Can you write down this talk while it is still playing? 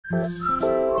Hi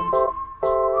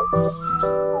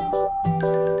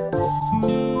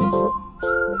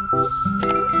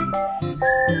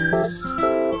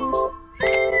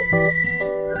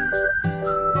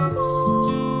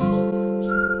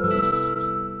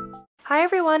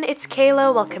everyone, it's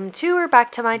Kayla. Welcome to or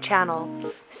back to my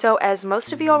channel. So as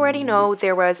most of you already know,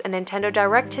 there was a Nintendo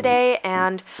Direct today,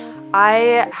 and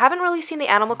I haven't really seen the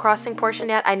Animal Crossing portion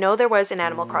yet. I know there was an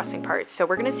Animal Crossing part, so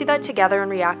we're gonna see that together and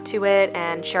react to it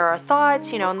and share our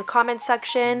thoughts, you know, in the comment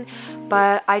section.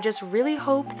 But I just really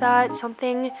hope that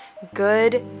something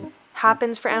good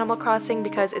happens for Animal Crossing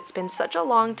because it's been such a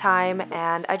long time,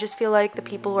 and I just feel like the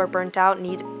people who are burnt out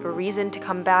need a reason to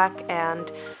come back.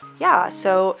 And yeah,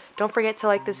 so don't forget to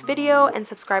like this video and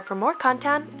subscribe for more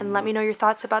content, and let me know your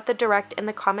thoughts about the Direct in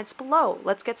the comments below.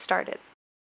 Let's get started.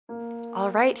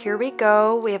 Alright, here we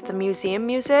go. We have the museum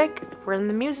music. We're in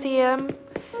the museum.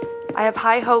 I have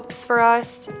high hopes for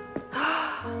us.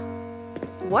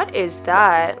 What is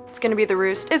that? It's gonna be the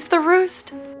Roost. It's the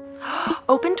Roost!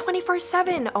 Open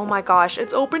 24/7. Oh my gosh,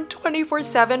 it's open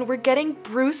 24/7. We're getting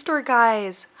BREWSTER,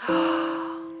 guys.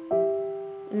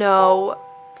 No.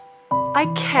 I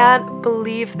can't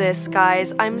believe this,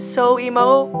 guys. I'm so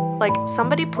emo. Like,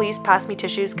 somebody please pass me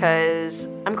tissues because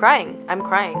I'm crying. I'm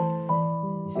crying.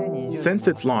 Since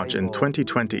its launch in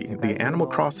 2020, the Animal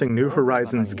Crossing New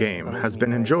Horizons game has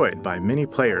been enjoyed by many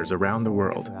players around the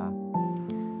world.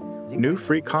 New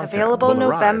free content Available will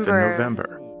arrive in November.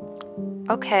 November.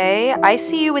 Okay, I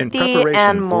see you with In the preparation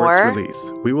and for more. its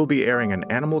release, we will be airing an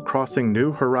Animal Crossing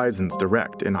New Horizons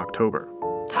Direct in October.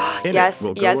 In Yes, it,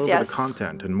 we'll go yes, over yes. the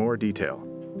content in more detail.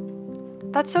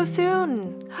 That's so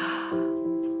soon.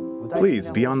 Please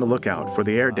be on the lookout for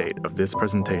the air date of this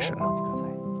presentation.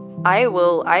 I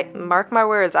mark my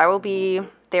words, I will be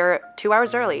there 2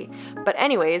 hours early. But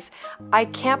anyways, I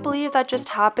can't believe that just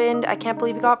happened. I can't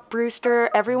believe we got BREWSTER.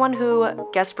 Everyone who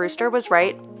guessed BREWSTER was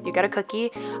right. You got a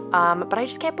cookie. But I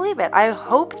just can't believe it. I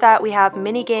hope that we have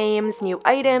mini games, new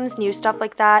items, new stuff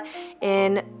like that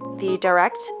in the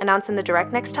Direct, announced in the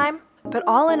Direct next time. But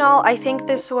all in all, I think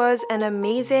this was an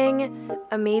amazing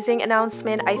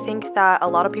announcement. I think that a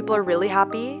lot of people are really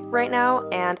happy right now,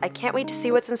 and I can't wait to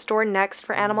see what's in store next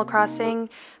for Animal Crossing.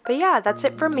 But yeah, that's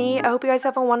it for me. I hope you guys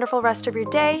have a wonderful rest of your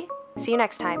day. See you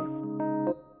next time.